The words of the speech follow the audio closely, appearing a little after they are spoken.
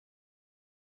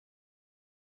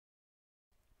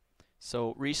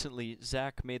So recently,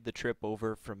 Zach made the trip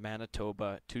over from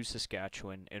Manitoba to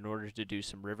Saskatchewan in order to do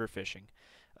some river fishing.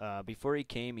 Before he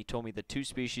came, he told me the two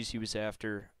species he was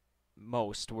after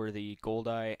most were the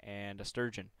goldeye and a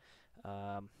sturgeon.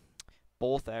 Um,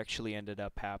 Both actually ended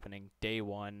up happening day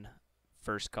one,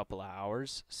 first couple of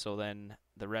hours. So then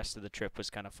the rest of the trip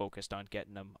was kind of focused on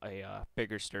getting him a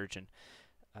bigger sturgeon.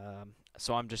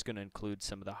 So I'm just going to include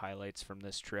some of the highlights from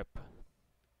this trip.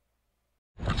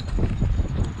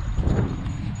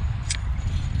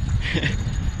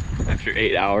 After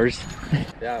 8 hours.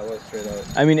 Yeah, it was straight out.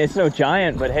 I mean, it's no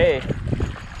giant, but hey.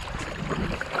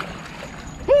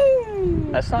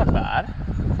 Woo! That's not bad.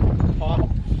 Pop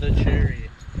the cherry.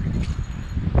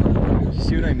 You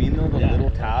see what I mean though? The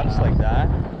little taps like that.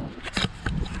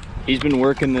 He's been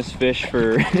working this fish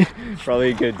for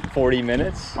probably a good 40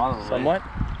 minutes. Probably. Somewhat.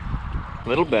 A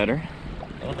little better.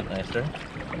 A little bit nicer.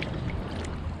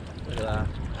 Look at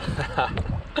that.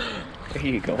 There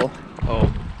you go.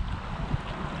 Oh.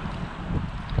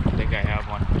 I think I have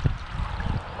one.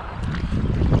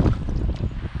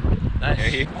 Nice. There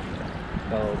you go.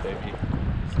 Oh, baby.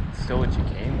 Still what you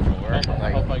came for.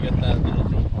 I hope I get that little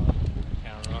thing on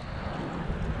camera.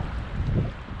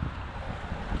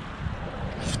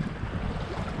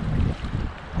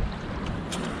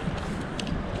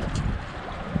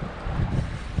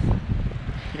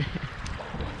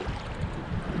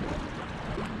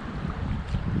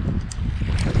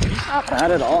 Not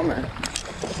bad at all, man.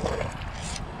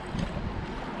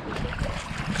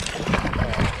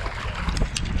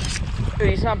 Dude,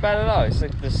 he's not bad at all. It's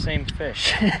like the same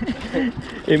fish.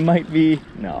 It might be.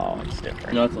 No, it's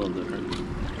different. No, it's a little different.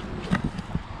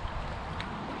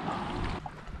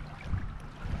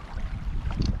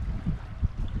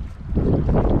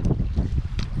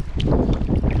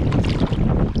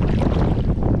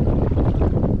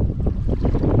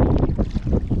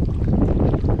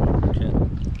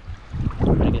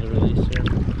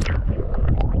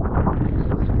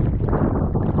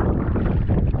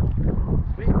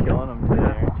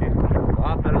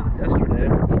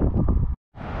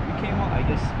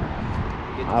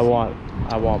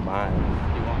 I want mine.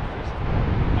 You want first?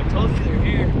 I told you they're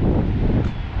here.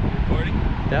 Recording?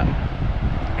 Yeah.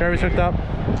 Garbage hooked up.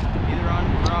 Either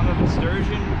on with a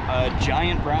sturgeon, a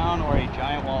giant brown, or a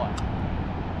giant walleye.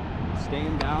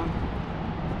 Staying down.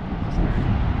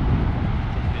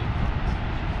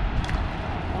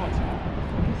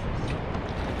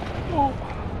 Oh,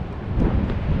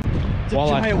 it's a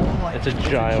Walleye. giant walleye. It's a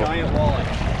giant walleye.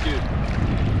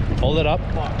 Dude. Hold it up.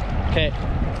 Okay.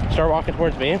 Start walking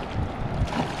towards me.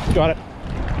 Got it.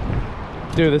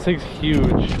 Dude, this thing's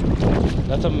huge.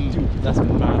 That's massive. That's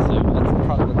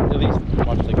probably at least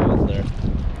much like this there.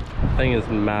 Thing is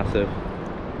massive.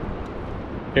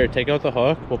 Here, take out the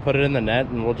hook. We'll put it in the net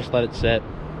and we'll just let it sit.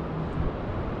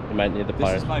 You might need the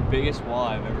pliers. This is my biggest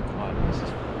walleye I've ever caught. This is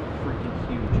freaking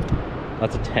huge.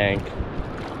 That's a tank.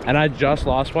 And I just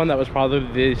lost one that was probably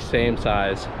the same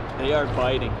size. They are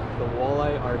biting. The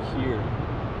walleye are here.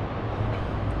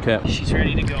 Okay. She's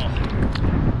ready to go.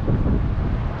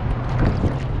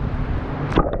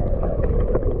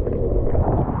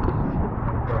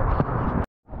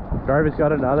 Jarvis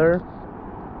got another.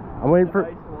 I'm waiting for.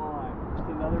 Nice walleye. It's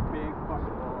another big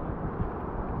fucking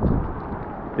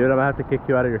walleye. Dude, I'm gonna have to kick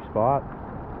you out of your spot.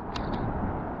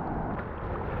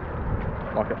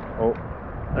 Walk it. Oh,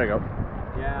 there you go.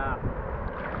 Yeah.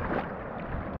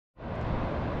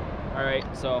 All right.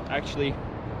 So actually,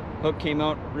 hook came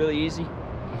out really easy.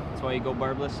 That's why you go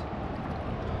barbless.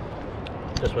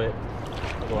 Just wait.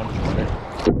 I'll go on.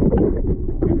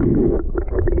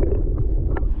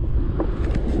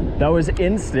 That was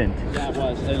instant. Yeah, it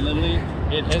was. It literally,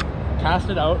 cast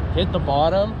it out, hit the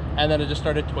bottom, and then it just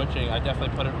started twitching. I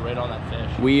definitely put it right on that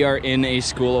fish. We are in a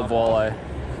school of walleye.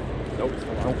 Nope.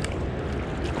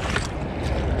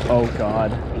 Oh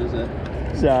God. What is it?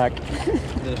 Zach.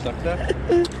 Is it a suck duck?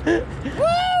 Woo!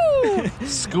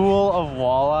 School of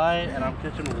walleye, and I'm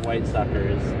catching white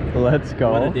suckers. Let's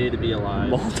go. What a day to be alive.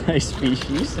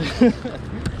 Multi-species.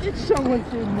 It's someone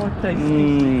saying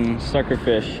multi-species. Sucker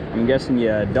fish. I'm guessing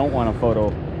you don't want a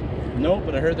photo. Nope,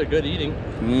 but I heard they're good eating.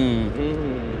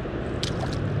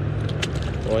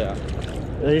 Oh yeah.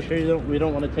 Are you sure we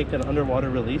don't want to take an underwater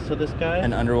release of this guy?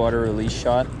 An underwater release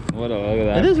shot. Look at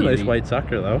that. It is a nice beauty. white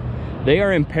sucker though. They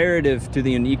are imperative to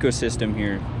the ecosystem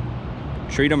here.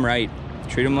 Treat them right.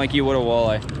 Treat them like you would a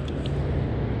walleye.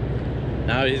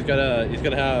 Now he's gotta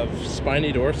have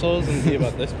spiny dorsals and be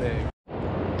about this big.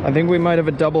 I think we might have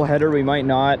a double header, we might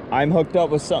not. I'm hooked up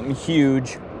with something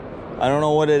huge. I don't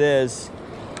know what it is.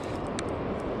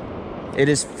 It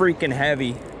is freaking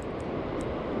heavy.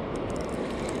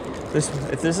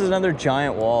 If this is another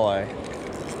giant walleye,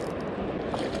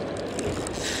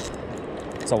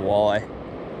 it's a walleye.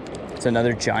 It's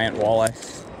another giant walleye.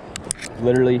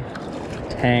 Literally,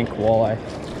 tank walleye.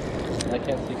 I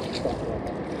can't see.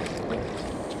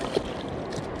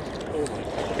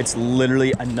 It's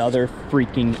literally another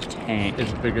freaking tank.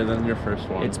 It's bigger than your first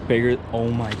one. It's bigger. Oh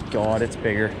my god, it's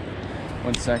bigger.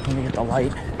 1 second, let me get the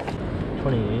light.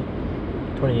 28.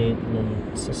 28 and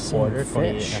then It's a quarter, fish.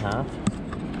 28 and a half.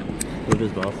 What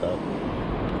is both up?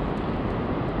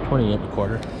 28 and a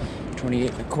quarter.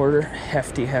 28 and a quarter.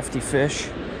 Hefty, hefty fish.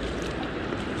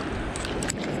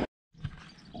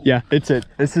 Yeah, it's it.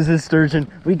 This is a sturgeon.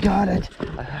 We got it.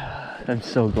 I'm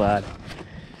so glad.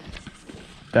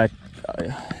 That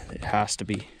it has to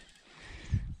be.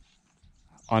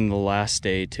 On the last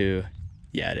day too.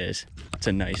 Yeah, it is. It's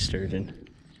a nice sturgeon.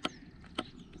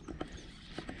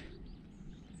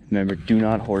 Remember, do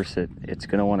not horse it. It's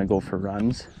gonna want to go for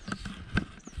runs.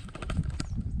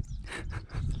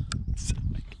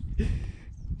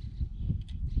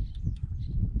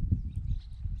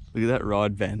 Look at that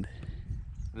rod bend.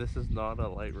 This is not a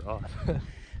light rod.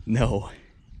 No.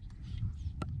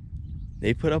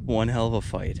 They put up one hell of a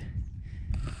fight.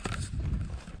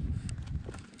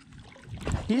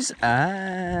 He's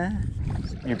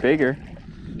you're bigger.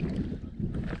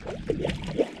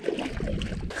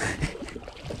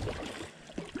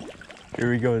 Here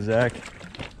we go, Zach.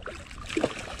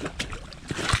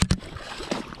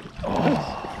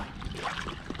 Oh.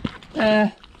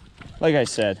 Like I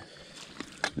said,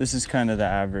 this is kind of the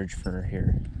average for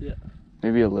here. Yeah.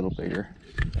 Maybe a little bigger.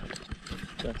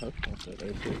 That hook wants it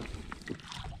right too.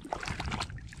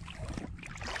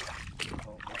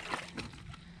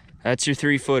 That's your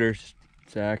 3-footers,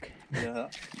 Zach. Yeah.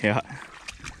 Yeah.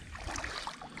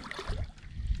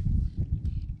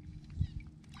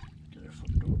 Get her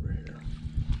flipped over here.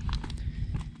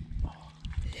 Oh.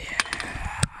 Yeah.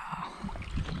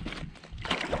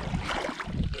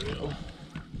 There we go.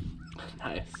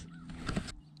 Nice.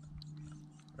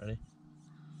 Ready?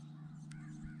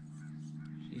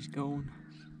 She's going.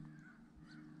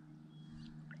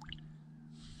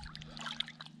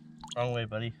 Wrong way,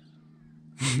 buddy.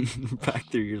 Back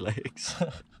through your legs.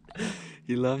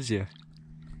 He loves you.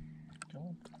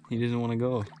 Go. He doesn't want to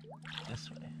go. This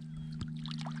way.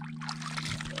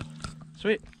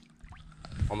 Sweet.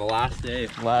 On the last day.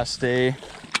 Last day.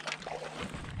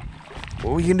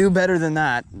 Well, we can do better than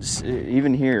that,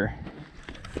 even here.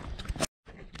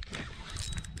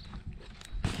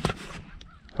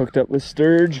 Hooked up with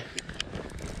Sturge.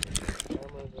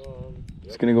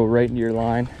 It's gonna go right into your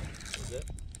line. Is it?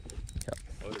 Yep.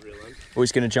 Oh, the real end? Oh,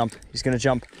 he's gonna jump. He's gonna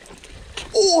jump.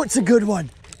 Oh, it's a good one.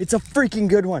 It's a freaking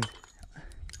good one.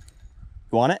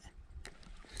 You want it?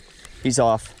 He's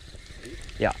off.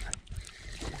 Yeah.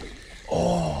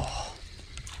 Oh.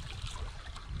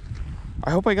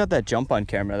 I hope I got that jump on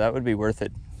camera. That would be worth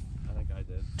it. I think I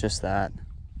did. Just that.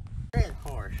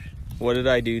 Harsh. What did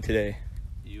I do today?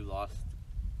 You lost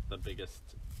the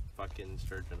biggest fucking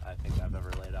sturgeon I think I've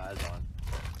ever laid eyes on.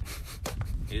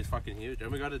 He's fucking huge,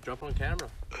 and we got to jump on camera.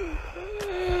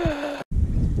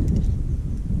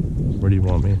 Where do you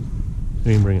want me?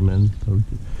 We can bring him in.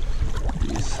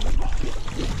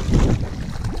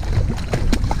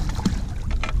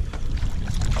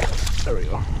 There we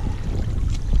go.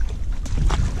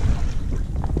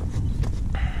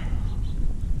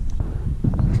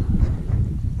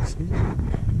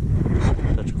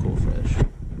 Such a cool fish.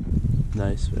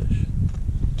 Nice fish.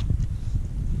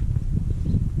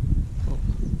 Oh.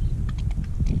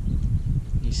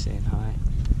 He's saying hi.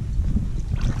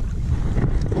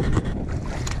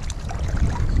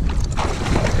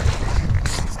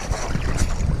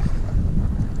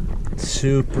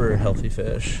 Super healthy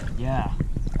fish. Yeah,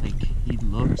 like he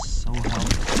looks so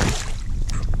healthy.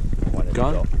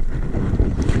 Gone.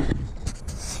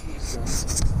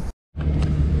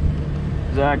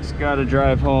 Zach's got to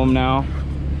drive home now.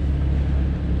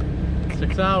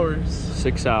 6 hours.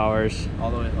 6 hours.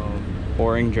 All the way home.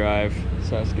 Boring drive,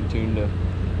 Saskatoon to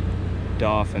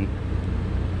Dauphin.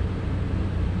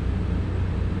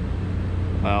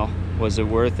 Well, was it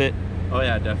worth it? Oh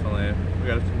yeah, definitely. We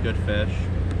got some good fish.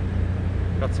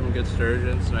 Got some good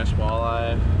sturgeons, nice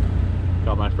walleye.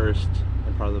 Got my first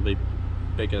and probably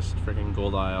biggest freaking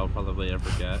goldeye I'll probably ever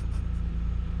get.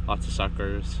 Lots of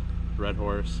suckers, red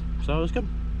horse. So it was good.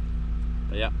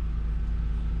 But yeah.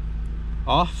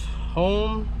 Off,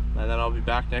 home, and then I'll be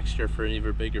back next year for an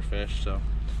even bigger fish, so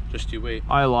just you wait.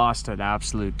 I lost an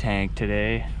absolute tank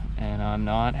today, and I'm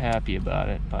not happy about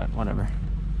it, but whatever.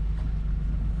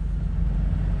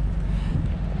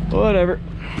 Whatever.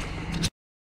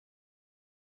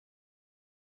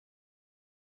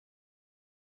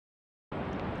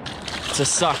 a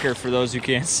sucker for those who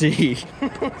can't see.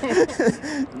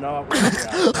 No.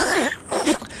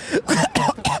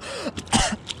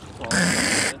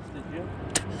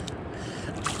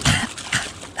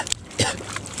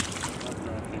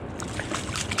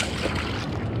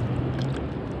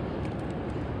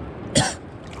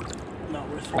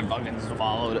 I fucking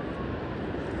swallowed it.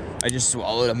 I just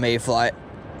swallowed a mayfly.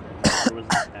 You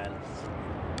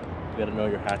gotta know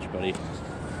your hatch, buddy.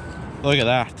 Look at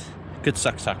that. Good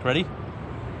suck. Ready?